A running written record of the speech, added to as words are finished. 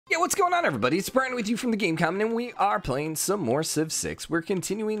Yeah, what's going on, everybody? It's Brian with you from TheGameCommon, and we are playing some more Civ 6. We're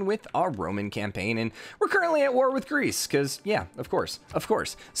continuing with our Roman campaign, and we're currently at war with Greece, because, yeah, of course.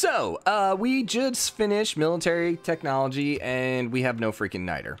 So, we just finished military technology, and we have no freaking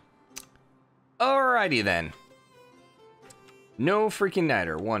niter. Alrighty, then. No freaking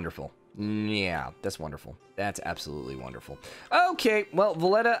niter. Wonderful. Yeah, that's wonderful. That's absolutely wonderful. Okay, well,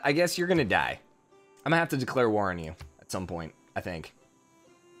 Valletta, I guess you're gonna die. I'm gonna have to declare war on you at some point, I think.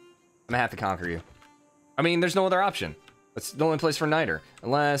 I'm gonna have to conquer you. I mean, there's no other option. It's the only place for niter.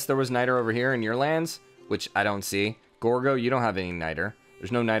 Unless there was niter over here in your lands, which I don't see. Gorgo, you don't have any niter.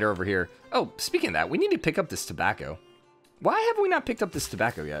 There's no niter over here. Oh, speaking of that, we need to pick up this tobacco. Why have we not picked up this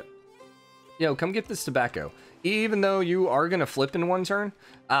tobacco yet? Yo, come get this tobacco. Even though you are gonna flip in one turn.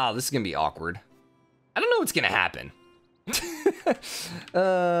 Oh, this is gonna be awkward. I don't know what's gonna happen.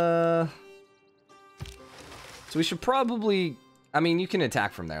 So we should probably... I mean, you can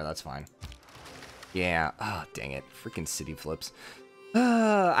attack from there. That's fine. Yeah. Oh, dang it. Freaking city flips.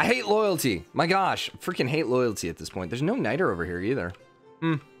 I hate loyalty. My gosh. I freaking hate loyalty at this point. There's no niter over here either.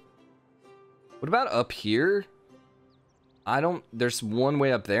 What about up here? I don't... There's one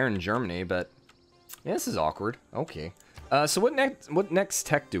way up there in Germany, but... Yeah, this is awkward. Okay. So what next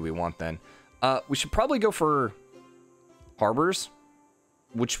tech do we want then? We should probably go for harbors,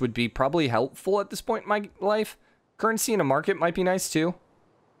 which would be probably helpful at this point in my life. Currency in a market might be nice too.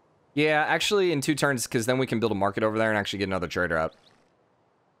 Yeah, actually in 2 turns, because then we can build a market over there and actually get another trader out.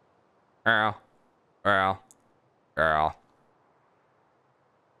 Weren't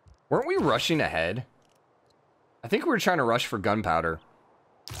we rushing ahead? I think we were trying to rush for gunpowder.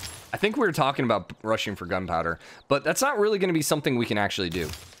 I think we were talking about rushing for gunpowder, but that's not really going to be something we can actually do.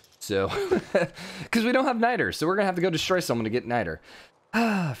 So, because we don't have niter, so we're going to have to go destroy someone to get niter.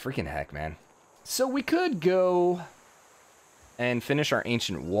 Ah, freaking heck, man. So we could go and finish our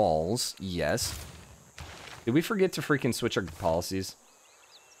ancient walls. Yes. Did we forget to freaking switch our policies?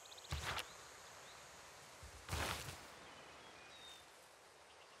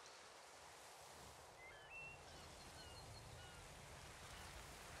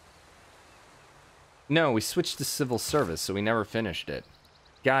 No, we switched to civil service, so we never finished it.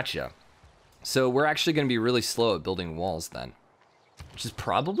 Gotcha. So we're actually going to be really slow at building walls then. Which is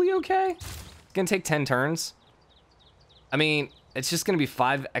probably okay. It's going to take 10 turns. I mean, it's just going to be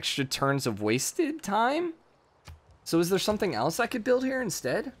 5 extra turns of wasted time. So is there something else I could build here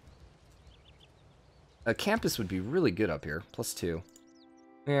instead? A campus would be really good up here. +2.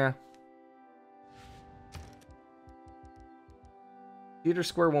 Yeah. Theater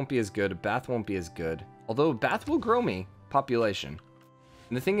Square won't be as good. Bath won't be as good. Although Bath will grow me population.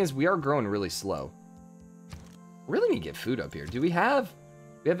 And the thing is, we are growing really slow. Really need to get food up here. Do we have...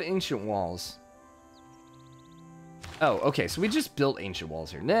 We have ancient walls. Oh, okay. So we just built ancient walls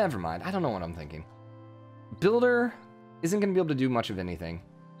here. Never mind. I don't know what I'm thinking. Builder isn't going to be able to do much of anything.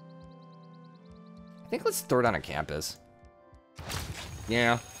 I think let's throw down a campus.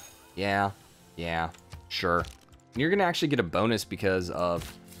 Yeah. Sure. You're going to actually get a bonus because of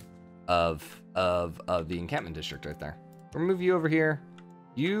the encampment district right there. We'll move you over here.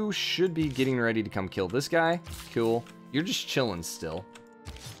 You should be getting ready to come kill this guy. Cool. You're just chilling still.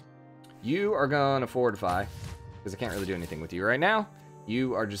 You are going to fortify, because I can't really do anything with you right now.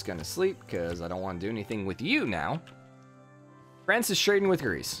 You are just going to sleep, because I don't want to do anything with you now. France is trading with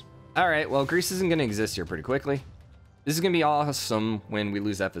Greece. All right, well, Greece isn't going to exist here pretty quickly. This is going to be awesome when we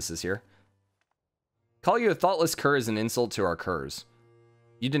lose Ephesus here. Call you a thoughtless cur is an insult to our curs.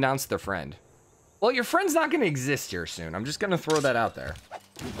 You denounced their friend. Well, your friend's not going to exist here soon. I'm just going to throw that out there.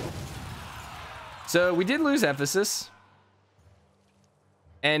 So we did lose Ephesus.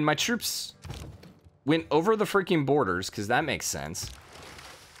 And my troops went over the freaking borders, because that makes sense.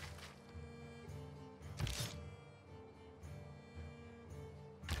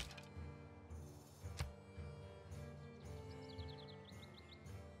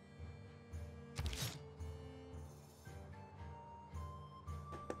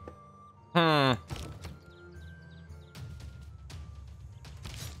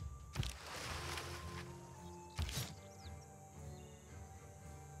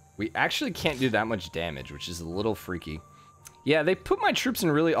 We actually can't do that much damage, which is a little freaky. Yeah, they put my troops in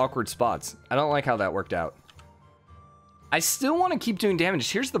really awkward spots. I don't like how that worked out. I still want to keep doing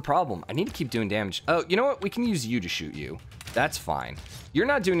damage. Here's the problem. I need to keep doing damage. Oh, you know what? We can use you to shoot you. That's fine. You're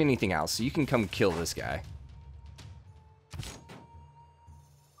not doing anything else, so you can come kill this guy.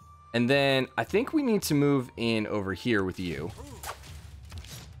 And then I think we need to move in over here with you.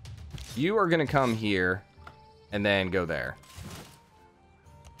 You are going to come here and then go there.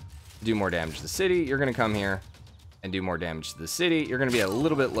 Do more damage to the city. You're going to come here. and do more damage to the city. You're going to be a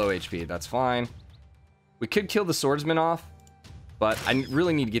little bit low HP. That's fine. We could kill the swordsman off, but I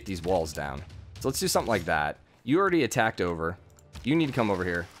really need to get these walls down. So let's do something like that. You already attacked over. You need to come over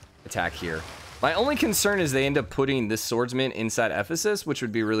here. Attack here. My only concern is they end up putting this swordsman inside Ephesus, which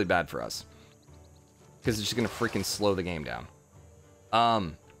would be really bad for us. Because it's just going to freaking slow the game down.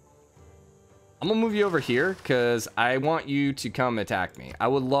 I'm going to move you over here because I want you to come attack me. I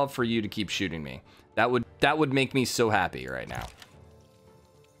would love for you to keep shooting me. That would make me so happy right now.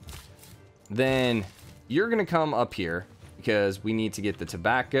 Then you're going to come up here because we need to get the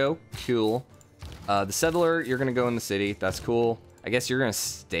tobacco. Cool. The settler, you're going to go in the city. That's cool. I guess you're going to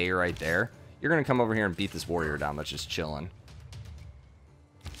stay right there. You're going to come over here and beat this warrior down that's just chilling.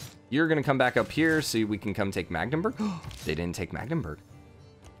 You're going to come back up here so we can come take Magdeburg. They didn't take Magdeburg.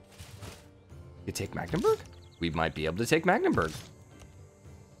 You take Magdeburg? We might be able to take Magdeburg.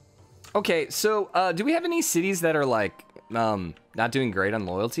 Okay, so do we have any cities that are like not doing great on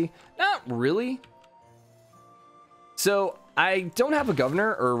loyalty? Not really. So I don't have a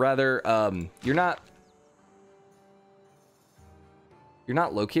governor, or rather, you're not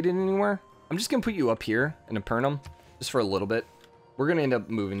located anywhere. I'm just gonna put you up here in Apernum, just for a little bit. We're gonna end up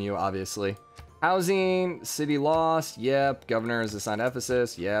moving you, obviously. Housing, city lost, yep. Governor is assigned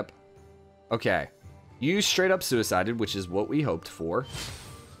Ephesus, yep. Okay, you straight up suicided, which is what we hoped for.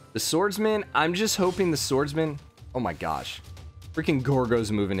 The swordsman, I'm just hoping the swordsman, oh my gosh. Freaking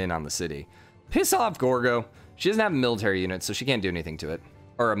Gorgo's moving in on the city. Piss off, Gorgo. She doesn't have a military unit, so she can't do anything to it.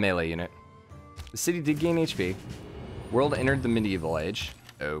 Or a melee unit. The city did gain HP. World entered the medieval age.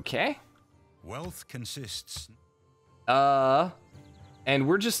 Okay. Wealth consists... And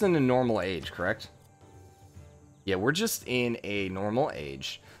we're just in a normal age, correct? Yeah, we're just in a normal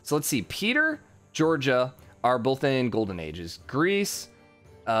age. So let's see. Peter, Georgia are both in golden ages. Greece,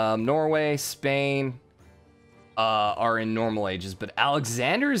 Norway, Spain are in normal ages. But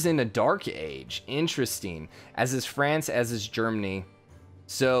Alexander's in a dark age. Interesting. As is France, as is Germany.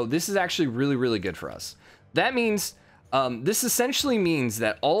 So this is actually really, really good for us. That means... this essentially means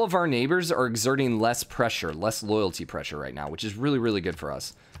that all of our neighbors are exerting less pressure, less loyalty pressure right now, which is really, really good for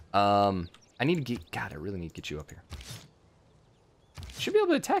us. I need to get... God, I really need to get you up here. Should be able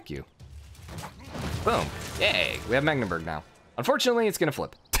to attack you. Boom. Yay. We have Magdeburg now. Unfortunately, it's going to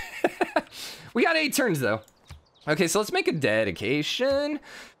flip. We got 8 turns, though. Okay, so let's make a dedication.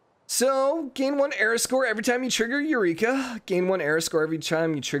 So, gain 1 era score every time you trigger Eureka. Gain 1 era score every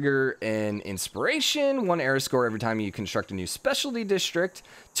time you trigger an inspiration. 1 era score every time you construct a new specialty district.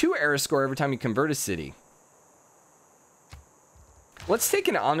 2 era score every time you convert a city. Let's take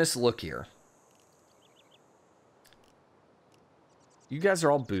an honest look here. You guys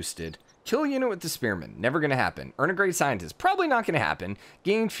are all boosted. Kill a unit with the spearman. Never going to happen. Earn a great scientist. Probably not going to happen.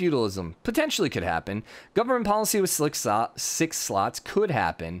 Gain feudalism. Potentially could happen. Government policy with 6 slots. Could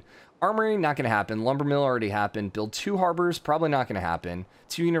happen. Armory, not going to happen. Lumber mill already happened. Build 2 harbors. Probably not going to happen.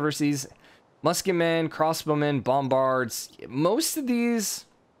 2 universities. Musketmen, crossbowmen, bombards. Most of these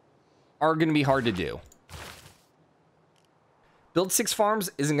are going to be hard to do. Build 6 farms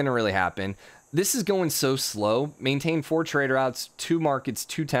isn't going to really happen. This is going so slow. Maintain 4 trade routes, 2 markets,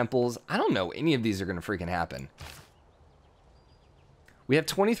 2 temples. I don't know any of these are going to freaking happen. We have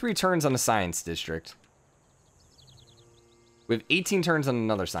 23 turns on a science district. We have 18 turns on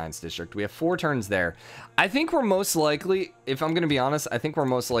another science district. We have 4 turns there. I think we're most likely, if I'm going to be honest, I think we're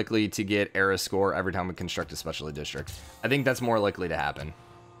most likely to get era score every time we construct a specialty district. I think that's more likely to happen.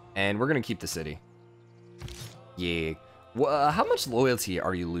 And we're going to keep the city. Yeah. Well, how much loyalty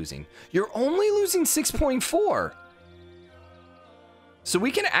are you losing? You're only losing 6.4. So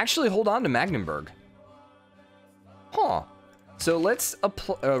we can actually hold on to Magdeburg. Huh. So let's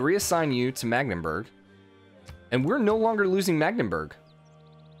reassign you to Magdeburg. And we're no longer losing Magdeburg.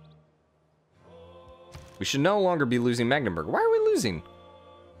 We should no longer be losing Magdeburg. Why are we losing?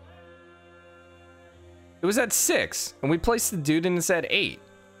 It was at 6. And we placed the dude and it's at 8.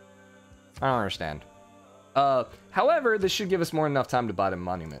 I don't understand. However, this should give us more than enough time to buy the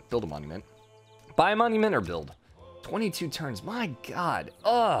monument. Build a monument. Buy a monument or build. 22 turns. My God.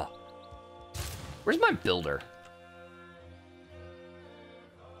 Ugh. Where's my builder?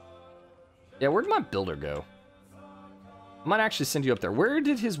 Yeah, where'd my builder go? I might actually send you up there. Where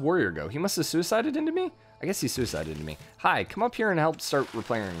did his warrior go? He must have suicided into me? I guess he suicided into me. Hi, come up here and help start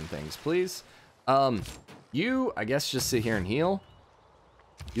repairing things, please. You, I guess, just sit here and heal.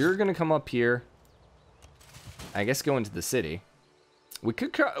 You're gonna come up here. I guess go into the city. We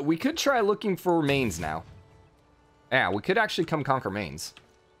could try looking for Mainz now. Yeah, we could actually come conquer Mainz.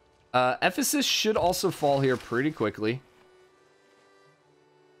 Ephesus should also fall here pretty quickly.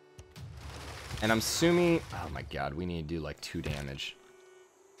 And I'm assuming... Oh my god, we need to do like 2 damage.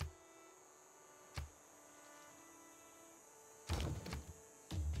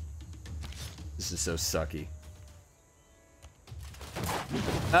 This is so sucky.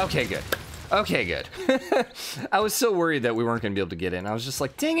 Okay, good. Okay, good. I was so worried that we weren't going to be able to get in. I was just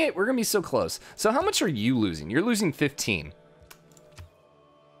like, dang it, we're going to be so close. So how much are you losing? You're losing 15.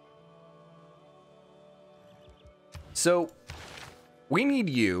 So we need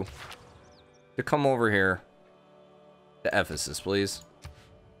you to come over here to Ephesus, please.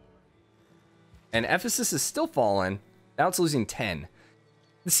 And Ephesus is still falling. Now it's losing 10.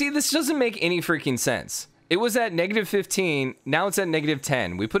 See, this doesn't make any freaking sense. It was at negative 15. Now it's at negative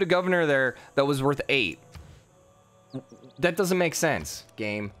 10. We put a governor there that was worth 8. That doesn't make sense,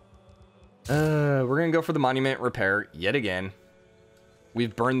 game. We're going to go for the monument repair yet again.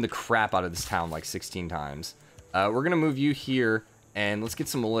 We've burned the crap out of this town like 16 times. We're going to move you here, and let's get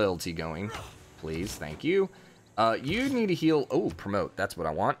some loyalty going. Please, thank you. You need to heal. Oh, promote. That's what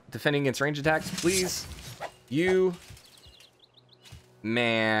I want. Defending against range attacks, please. You.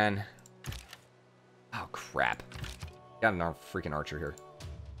 Man. Oh, crap. Got an freaking archer here.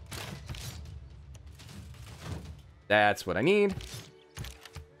 That's what I need.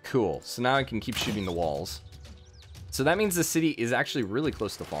 Cool. So now I can keep shooting the walls. So that means the city is actually really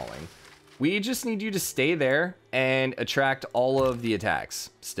close to falling. We just need you to stay there and attract all of the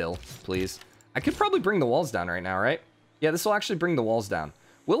attacks still, please. I could probably bring the walls down right now, right? Yeah, this will actually bring the walls down.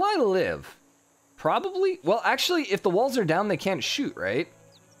 Will I live? Probably. Well, actually, if the walls are down, they can't shoot, right?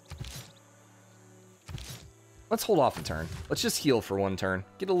 Let's hold off a turn. Let's just heal for 1 turn.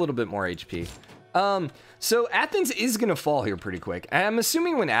 Get a little bit more HP. So Athens is going to fall here pretty quick. I'm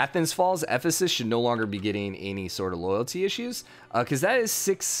assuming when Athens falls, Ephesus should no longer be getting any sort of loyalty issues. Because that is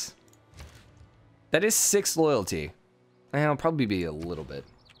 6... That is 6 loyalty. And it'll probably be a little bit.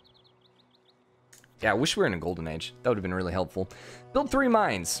 Yeah, I wish we were in a golden age. That would have been really helpful. Build 3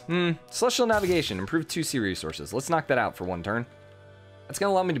 mines. Celestial navigation. Improve 2 sea resources. Let's knock that out for 1 turn. That's going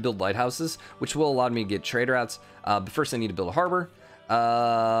to allow me to build lighthouses, which will allow me to get trade routes. But first I need to build a harbor.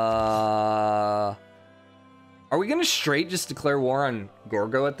 Are we going to straight just declare war on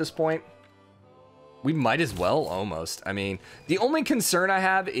Gorgo at this point? We might as well, almost. I mean, the only concern I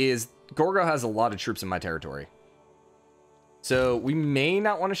have is Gorgo has a lot of troops in my territory. So we may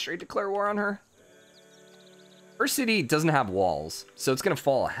not want to straight declare war on her. Her city doesn't have walls, so it's going to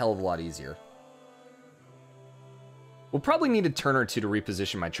fall a hell of a lot easier. We'll probably need a turn or 2 to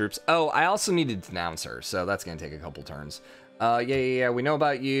reposition my troops. Oh, I also need to denounce her, so that's going to take a couple turns. Yeah, we know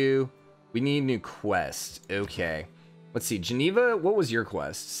about you. We need a new quest. Okay. Let's see, Geneva, what was your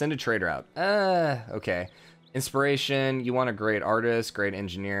quest? Send a trader out. Okay. Inspiration, you want a great artist, great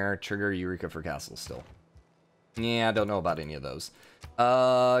engineer, trigger Eureka for castle still. Yeah, I don't know about any of those.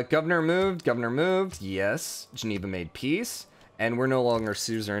 Governor moved, yes. Geneva made peace, and we're no longer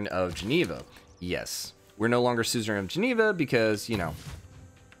suzerain of Geneva. Yes. We're no longer suzerain of Geneva because, you know,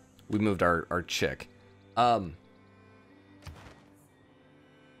 we moved our chick. Barbosa,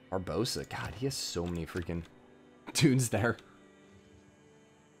 God, he has so many freaking dudes there.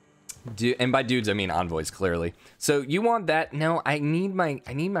 And by dudes, I mean envoys, clearly. So you want that? No, I need my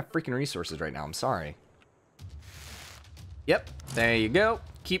freaking resources right now. I'm sorry. Yep, there you go.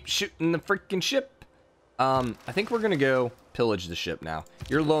 Keep shooting the freaking ship. I think we're gonna go pillage the ship now.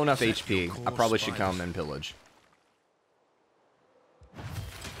 You're low enough HP. I probably should come and pillage.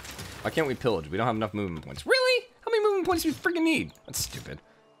 Why can't we pillage? We don't have enough movement points. Really? How many movement points do we freaking need? That's stupid.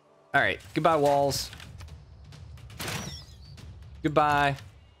 All right, goodbye walls. Goodbye.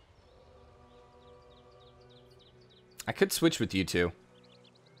 I could switch with you two.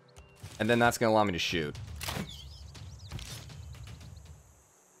 And then that's gonna allow me to shoot.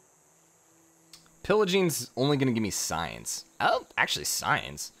 Pillaging's only gonna give me science. Oh, actually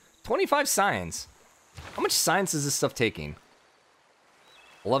science. 25 science. How much science is this stuff taking?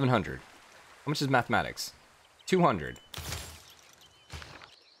 1100. How much is mathematics? 200.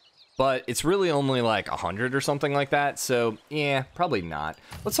 But it's really only like 100 or something like that. So yeah, probably not.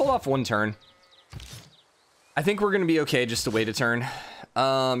 Let's hold off 1 turn. I think we're gonna be okay just to wait a turn.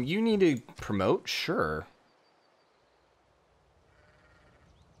 You need to promote? Sure.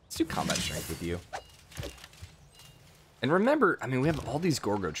 Let's do combat strength with you. And remember, I mean, we have all these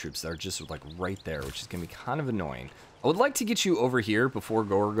Gorgo troops that are just like right there, which is gonna be kind of annoying. I would like to get you over here before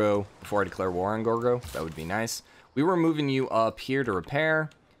I declare war on Gorgo. That would be nice. We were moving you up here to repair.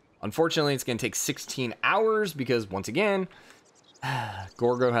 Unfortunately, it's gonna take 16 hours because once again,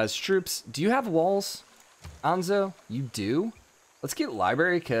 Gorgo has troops. Do you have walls, Anzo? You do? Let's get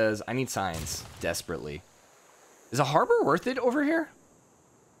library because I need science desperately. Is a harbor worth it over here?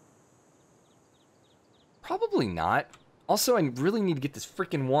 Probably not. Also, I really need to get this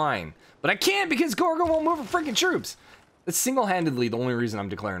freaking wine. But I can't because Gorgo won't move her freaking troops. That's single-handedly the only reason I'm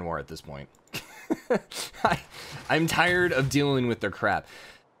declaring war at this point. I'm tired of dealing with their crap.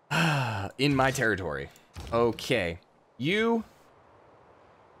 In my territory. Okay. You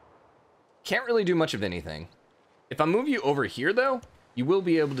can't really do much of anything. If I move you over here, though, you will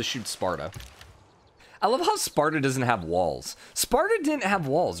be able to shoot Sparta. I love how Sparta doesn't have walls. Sparta didn't have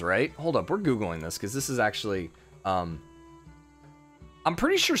walls, right? Hold up, we're Googling this because this is actually... I'm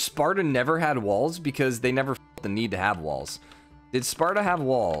pretty sure Sparta never had walls because they never felt the need to have walls. Did Sparta have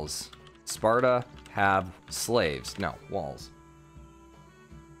walls? Sparta have slaves? No, walls.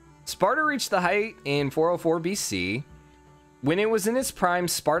 Sparta reached the height in 404 BC. When it was in its prime,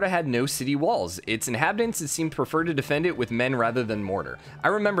 Sparta had no city walls. Its inhabitants, it seemed, preferred to defend it with men rather than mortar. I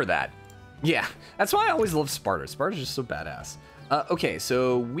remember that. Yeah, that's why I always loved Sparta. Sparta's just so badass. Okay,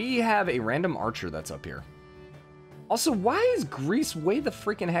 so we have a random archer that's up here. Also, why is Greece way the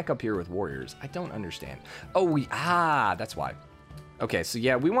freaking heck up here with warriors? I don't understand. Oh, that's why. Okay, so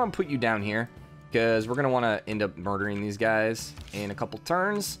yeah, we want to put you down here because we're going to want to end up murdering these guys in a couple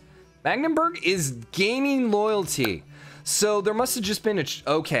turns. Magdeburg is gaining loyalty. So there must have just been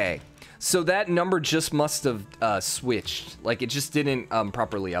okay. So that number just must have switched. Like it just didn't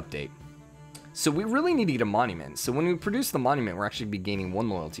properly update. So we really need to get a monument. So when we produce the monument, we're actually be gaining 1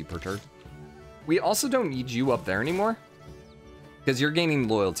 loyalty per turn. We also don't need you up there anymore because you're gaining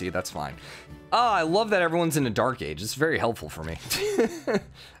loyalty. That's fine. I love that everyone's in a dark age. It's very helpful for me.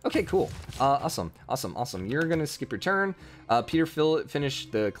 Okay, cool. Awesome. You're going to skip your turn. Peter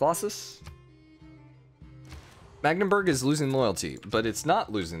finished the Colossus. Magdeburg is losing loyalty, but it's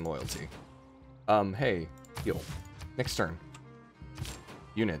not losing loyalty. Hey, heal. Next turn.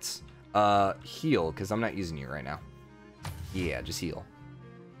 Units. Heal, because I'm not using you right now. Yeah, just heal.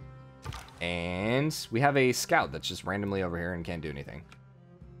 And we have a scout that's just randomly over here and can't do anything.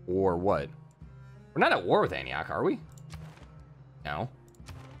 Or what? We're not at war with Antioch, are we? No.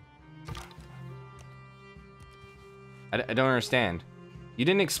 I don't understand. You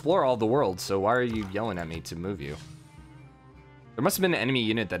didn't explore all the world, so why are you yelling at me to move you? There must have been an enemy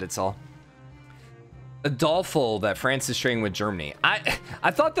unit that it saw. Adolfo, that France is trading with Germany. I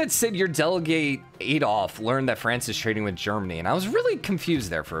thought that said your delegate Adolf learned that France is trading with Germany, and I was really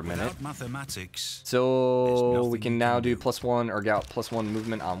confused there for a minute. Without mathematics, so we can now do +1 or get +1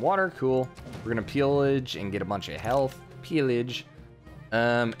 movement on water. Cool. We're gonna pillage and get a bunch of health. Pillage.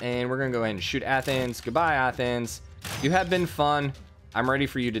 And we're gonna go ahead and shoot Athens. Goodbye, Athens. You have been fun. I'm ready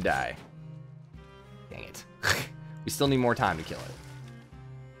for you to die. Dang it. We still need more time to kill it.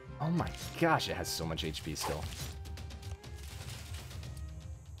 Oh my gosh, it has so much HP still.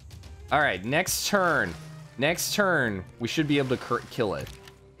 All right, next turn. Next turn, we should be able to kill it.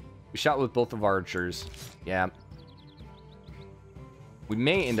 We shot with both of our archers. Yeah. We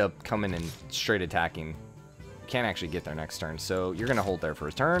may end up coming and straight attacking. We can't actually get there next turn, so you're gonna hold there for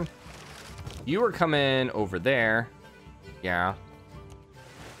a turn. You are coming over there. Yeah.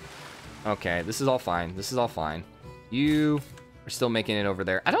 Okay, this is all fine. This is all fine. You are still making it over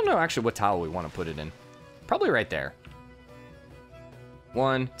there. I don't know actually what tile we want to put it in. Probably right there.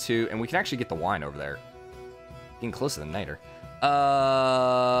 1, 2, and we can actually get the wine over there. Getting close to the niter.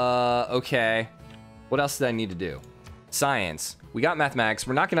 Okay. What else did I need to do? Science. We got mathematics.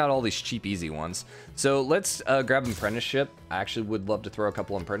 We're knocking out all these cheap, easy ones. So let's grab an apprenticeship. I actually would love to throw a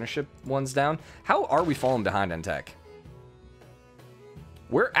couple apprenticeship ones down. How are we falling behind on tech?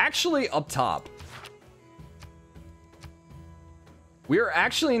 We're actually up top. We are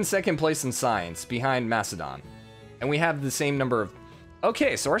actually in second place in science behind Macedon. And we have the same number of...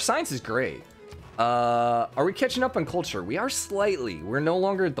 Okay, so our science is great. Are we catching up on culture? We are slightly. We're no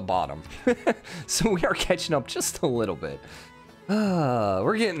longer at the bottom. So we are catching up just a little bit.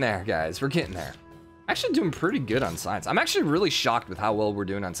 We're getting there, guys. We're getting there. Actually doing pretty good on science. I'm actually really shocked with how well we're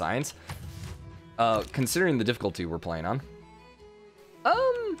doing on science. Considering the difficulty we're playing on.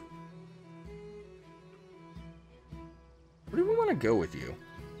 Where do we want to go with you?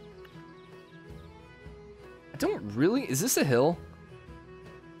 I don't really... Is this a hill?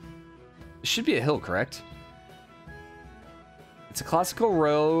 It should be a hill, correct? It's a classical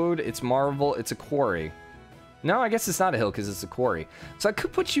road. It's marble. It's a quarry. No, I guess it's not a hill because it's a quarry. So I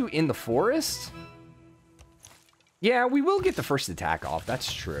could put you in the forest. Yeah, we will get the first attack off.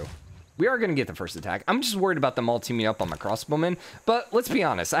 That's true. We are going to get the first attack. I'm just worried about them all teaming up on my crossbowmen. But let's be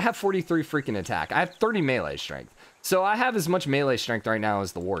honest. I have 43 freaking attack. I have 30 melee strength. So I have as much melee strength right now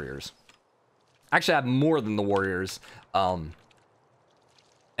as the warriors. Actually, I have more than the warriors. And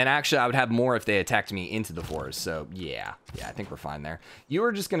And actually, I would have more if they attacked me into the forest. So, yeah. Yeah, I think we're fine there. You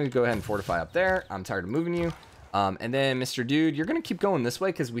are just going to go ahead and fortify up there. I'm tired of moving you. And then, Mr. Dude, you're going to keep going this way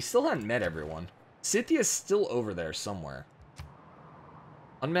because we still haven't met everyone. Scythia's still over there somewhere.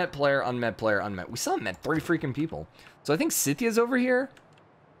 Unmet player, unmet player, unmet. We still haven't met 3 freaking people. So, I think Scythia's over here.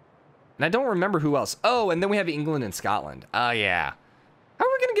 And I don't remember who else. Oh, and then we have England and Scotland. Oh, yeah. How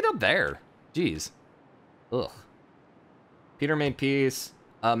are we going to get up there? Jeez. Ugh. Peter made peace.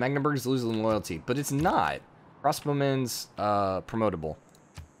 Magdeburg's losing loyalty, but it's not. Crossbowman's promotable.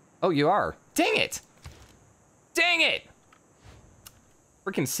 Oh, you are. Dang it! Dang it!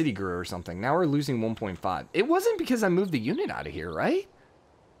 Freaking city grew or something. Now we're losing 1.5. It wasn't because I moved the unit out of here, right?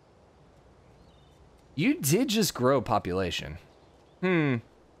 You did just grow population.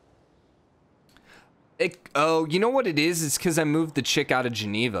 Oh, you know what it is? It's because I moved the chick out of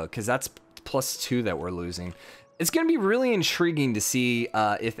Geneva, because that's +2 that we're losing. It's going to be really intriguing to see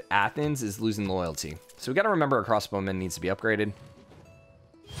if Athens is losing loyalty. So we got to remember a crossbowman needs to be upgraded.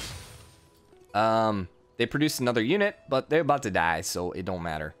 They produced another unit, but they're about to die, so it don't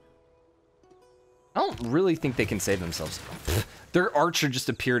matter. I don't really think they can save themselves. Their archer just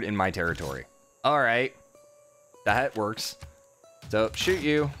appeared in my territory. All right. That works. So shoot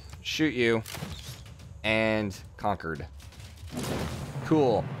you, and conquered.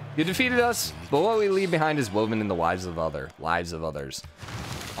 Cool. You defeated us, but what we leave behind is woven in the lives of others.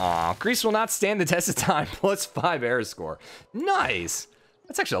 Aw, Greece will not stand the test of time. +5 era score. Nice.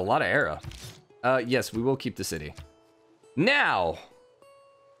 That's actually a lot of era. Yes, we will keep the city. Now,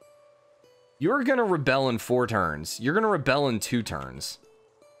 you're gonna rebel in 4 turns. You're gonna rebel in 2 turns.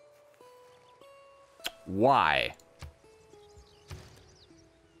 Why?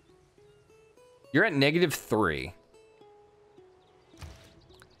 You're at -3.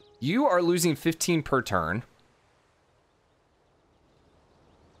 You are losing 15 per turn.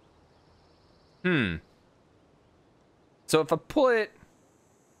 So if I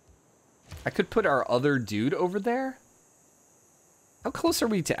could put our other dude over there. How close are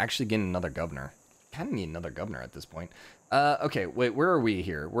we to actually getting another governor? Kind of need another governor at this point. Okay, wait, where are we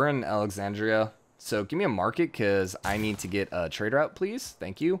here? We're in Alexandria. So give me a market because I need to get a trade route, please.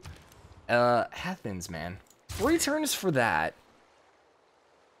 Thank you. Athens, man. 3 turns for that.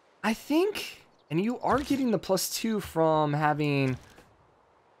 I think, and you are getting the +2 from having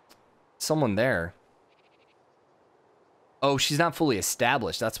someone there. Oh, she's not fully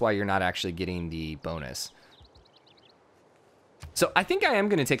established. That's why you're not actually getting the bonus. So I think I am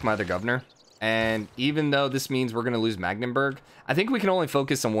going to take my other governor. And even though this means we're going to lose Magdeburg, I think we can only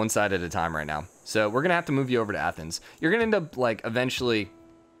focus on one side at a time right now. So we're going to have to move you over to Athens. You're going to end up, like, eventually...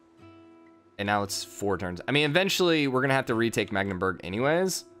 And now it's 4 turns. I mean, eventually we're going to have to retake Magdeburg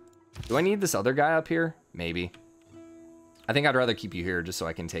anyways. Do I need this other guy up here? Maybe. I think I'd rather keep you here just so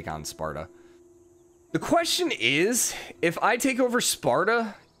I can take on Sparta. The question is, if I take over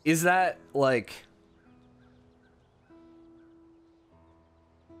Sparta, is that, like...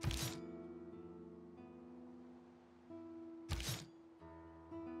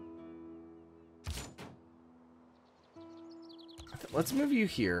 Let's move you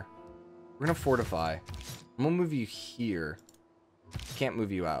here. We're going to fortify. I'm going to move you here. Can't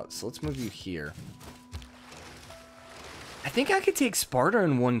move you out, so let's move you here. I think I could take Sparta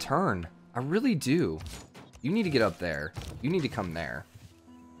in 1 turn. I really do. You need to get up there. You need to come there.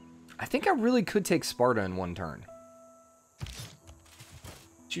 I think I really could take Sparta in 1 turn.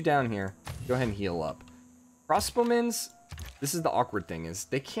 Put you down here. Go ahead and heal up. Crossbowmen's, this is the awkward thing, is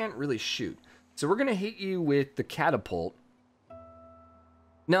they can't really shoot. So we're going to hit you with the catapult.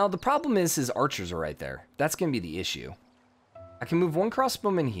 Now, the problem is his archers are right there. That's going to be the issue. I can move 1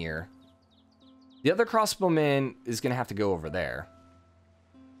 crossbowman here. The other crossbowman is going to have to go over there.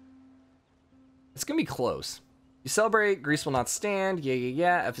 It's going to be close. You celebrate. Greece will not stand.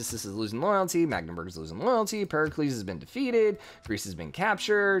 Yeah. Ephesus is losing loyalty. Magdeburg is losing loyalty. Pericles has been defeated. Greece has been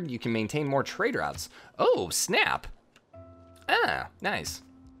captured. You can maintain more trade routes. Oh, snap. Ah, nice.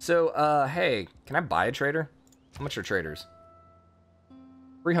 So, hey, can I buy a trader? How much are traders?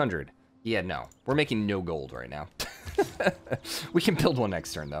 300. Yeah, no. We're making no gold right now. We can build one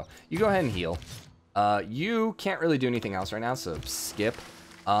next turn, though. You go ahead and heal. You can't really do anything else right now, so skip.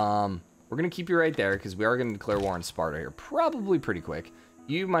 We're going to keep you right there, because we are going to declare war on Sparta here. Probably pretty quick.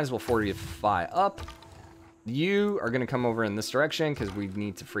 You might as well fortify up. You are going to come over in this direction, because we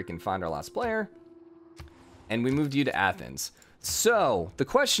need to freaking find our last player. And we moved you to Athens. So, the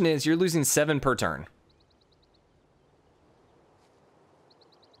question is, you're losing 7 per turn.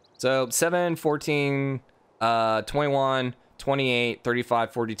 So 7, 14, 21, 28,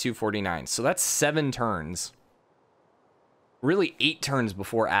 35, 42, 49. So that's 7 turns. Really 8 turns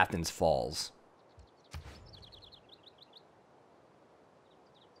before Athens falls.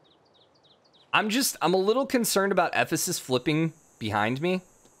 I'm a little concerned about Ephesus flipping behind me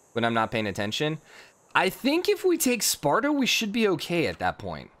when I'm not paying attention. I think if we take Sparta, we should be okay at that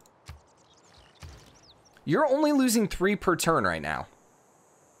point. You're only losing 3 per turn right now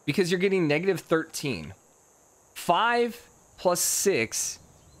because you're getting negative 13. 5 plus 6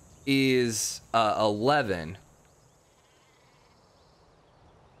 is 11.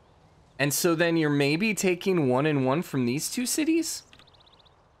 And so then you're maybe taking 1 and 1 from these 2 cities?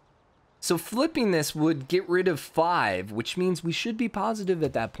 So flipping this would get rid of 5, which means we should be positive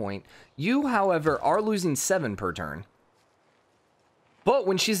at that point. You, however, are losing 7 per turn. But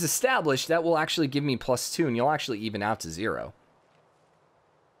when she's established, that will actually give me +2, and you'll actually even out to 0.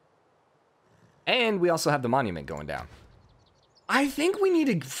 And we also have the monument going down. I think we need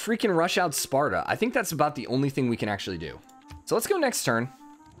to freaking rush out Sparta. I think that's about the only thing we can actually do. So let's go next turn.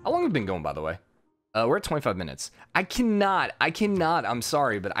 How long have we been going, by the way? We're at 25 minutes. I cannot, I'm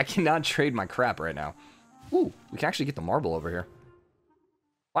sorry, but I cannot trade my crap right now. Ooh, we can actually get the marble over here.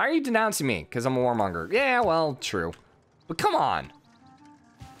 Why are you denouncing me? Because I'm a warmonger. Yeah, well, true. But come on.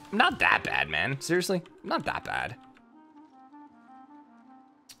 I'm not that bad, man. Seriously, I'm not that bad.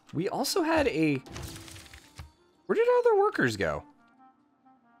 We also had a... Where did our other workers go?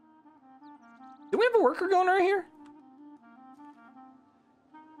 Do we have a worker going right here?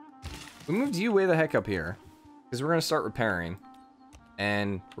 We moved you way the heck up here. Because we're going to start repairing.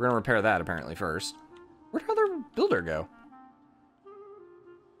 And we're going to repair that apparently first. Where'd our other builder go?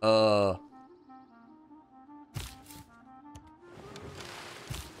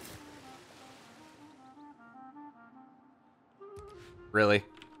 Really?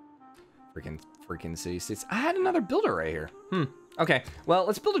 Freaking city states. I had another builder right here. Okay, well,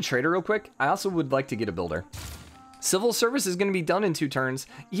 let's build a trader real quick. I also would like to get a builder. Civil service is going to be done in 2 turns.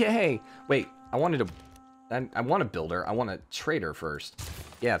 Yay! Wait, I want a builder. I want a trader first.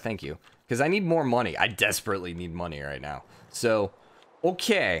 Yeah, thank you. Because I need more money. I desperately need money right now. So,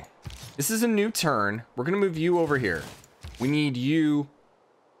 okay. This is a new turn. We're going to move you over here. We need you.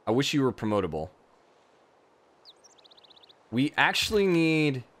 I wish you were promotable. We actually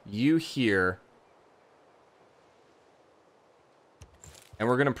need you here. And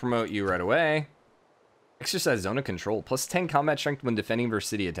we're going to promote you right away. Exercise zone of control. Plus 10 combat strength when defending versus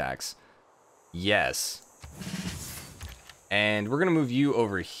city attacks. Yes. And we're going to move you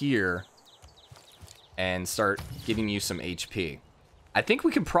over here. And start giving you some HP. I think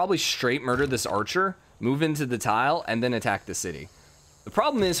we could probably straight murder this archer. Move into the tile. And then attack the city. The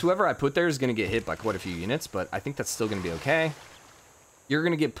problem is whoever I put there is going to get hit by quite a few units. But I think that's still going to be okay. You're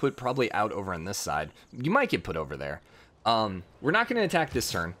going to get put probably out over on this side. You might get put over there. We're not going to attack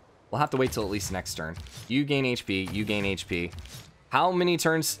this turn. We'll have to wait till at least next turn. You gain HP. You gain HP. How many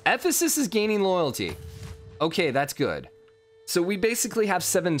turns? Ephesus is gaining loyalty. Okay, that's good. So we basically have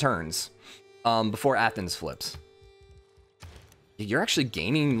 7 turns before Athens flips. You're actually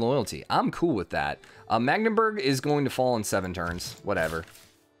gaining loyalty. I'm cool with that. Magdeburg is going to fall in 7 turns. Whatever.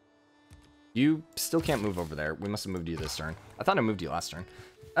 You still can't move over there. We must have moved you this turn. I thought I moved you last turn.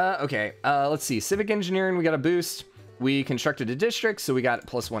 Okay, let's see. Civic engineering, we got a boost. We constructed a district, so we got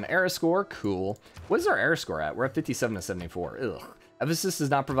 +1 era score. Cool. What is our era score at? We're at 57 to 74. Ugh. Ephesus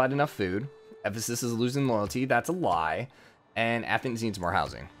does not provide enough food. Ephesus is losing loyalty. That's a lie. And Athens needs more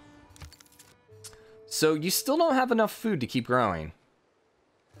housing. So you still don't have enough food to keep growing.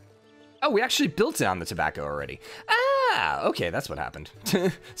 Oh, we actually built it on the tobacco already. Ah, okay, that's what happened.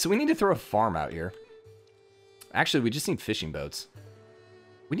 So we need to throw a farm out here. Actually, we just need fishing boats.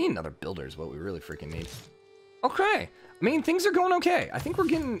 We need another builder is what we really freaking need. Okay. I mean, things are going okay. I think we're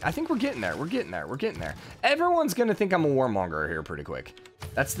getting there. We're getting there. Everyone's going to think I'm a warmonger here pretty quick.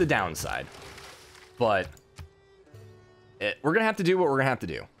 That's the downside. But we're going to have to do what we're going to have to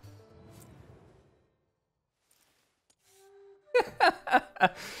do.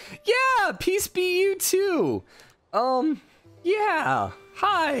 Yeah, peace be you too. Yeah.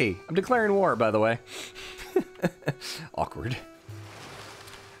 Hi. I'm declaring war, by the way. Awkward.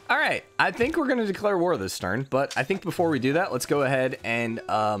 All right, I think we're going to declare war this turn, but I think before we do that, let's go ahead and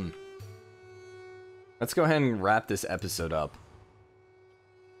wrap this episode up.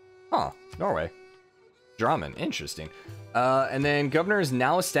 Huh, Norway. Draman, interesting. And then governor is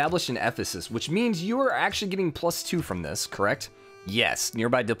now established in Ephesus, which means you are actually getting +2 from this, correct? Yes,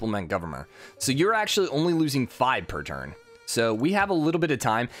 nearby diplomat governor. So you're actually only losing 5 per turn. So we have a little bit of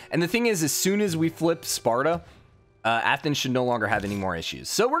time. And the thing is, as soon as we flip Sparta, Athens should no longer have any more issues.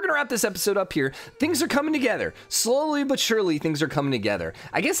 So we're gonna wrap this episode up here. Things are coming together. Slowly but surely, things are coming together.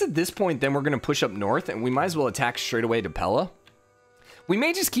 I guess at this point, then we're gonna push up north, and we might as well attack straight away to Pella. We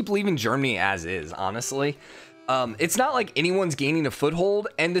may just keep leaving Germany as is, honestly. It's not like anyone's gaining a foothold,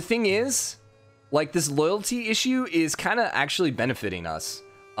 and the thing is, like, this loyalty issue is kind of actually benefiting us.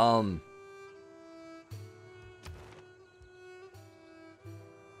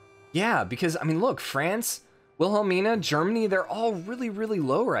 Yeah, because, I mean, look, France, Wilhelmina, Germany, they're all really, really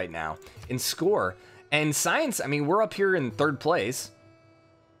low right now in score. And science, I mean, we're up here in 3rd place,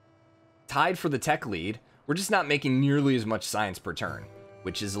 tied for the tech lead. We're just not making nearly as much science per turn,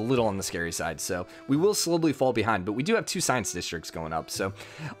 which is a little on the scary side. So we will slowly fall behind, but we do have 2 science districts going up. So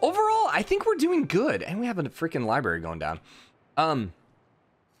overall, I think we're doing good. And we have a freaking library going down.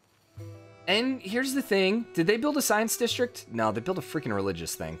 And here's the thing. Did they build a science district? No, they built a freaking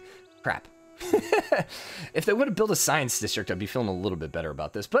religious thing. Crap. If they would have built a science district, I'd be feeling a little bit better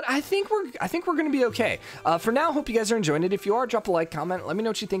about this. But I think we're gonna be okay. For now, hope you guys are enjoying it. If you are, drop a like, comment, let me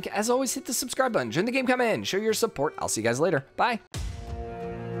know what you think. As always, hit the subscribe button, join the game, come in, show your support. I'll see you guys later. Bye.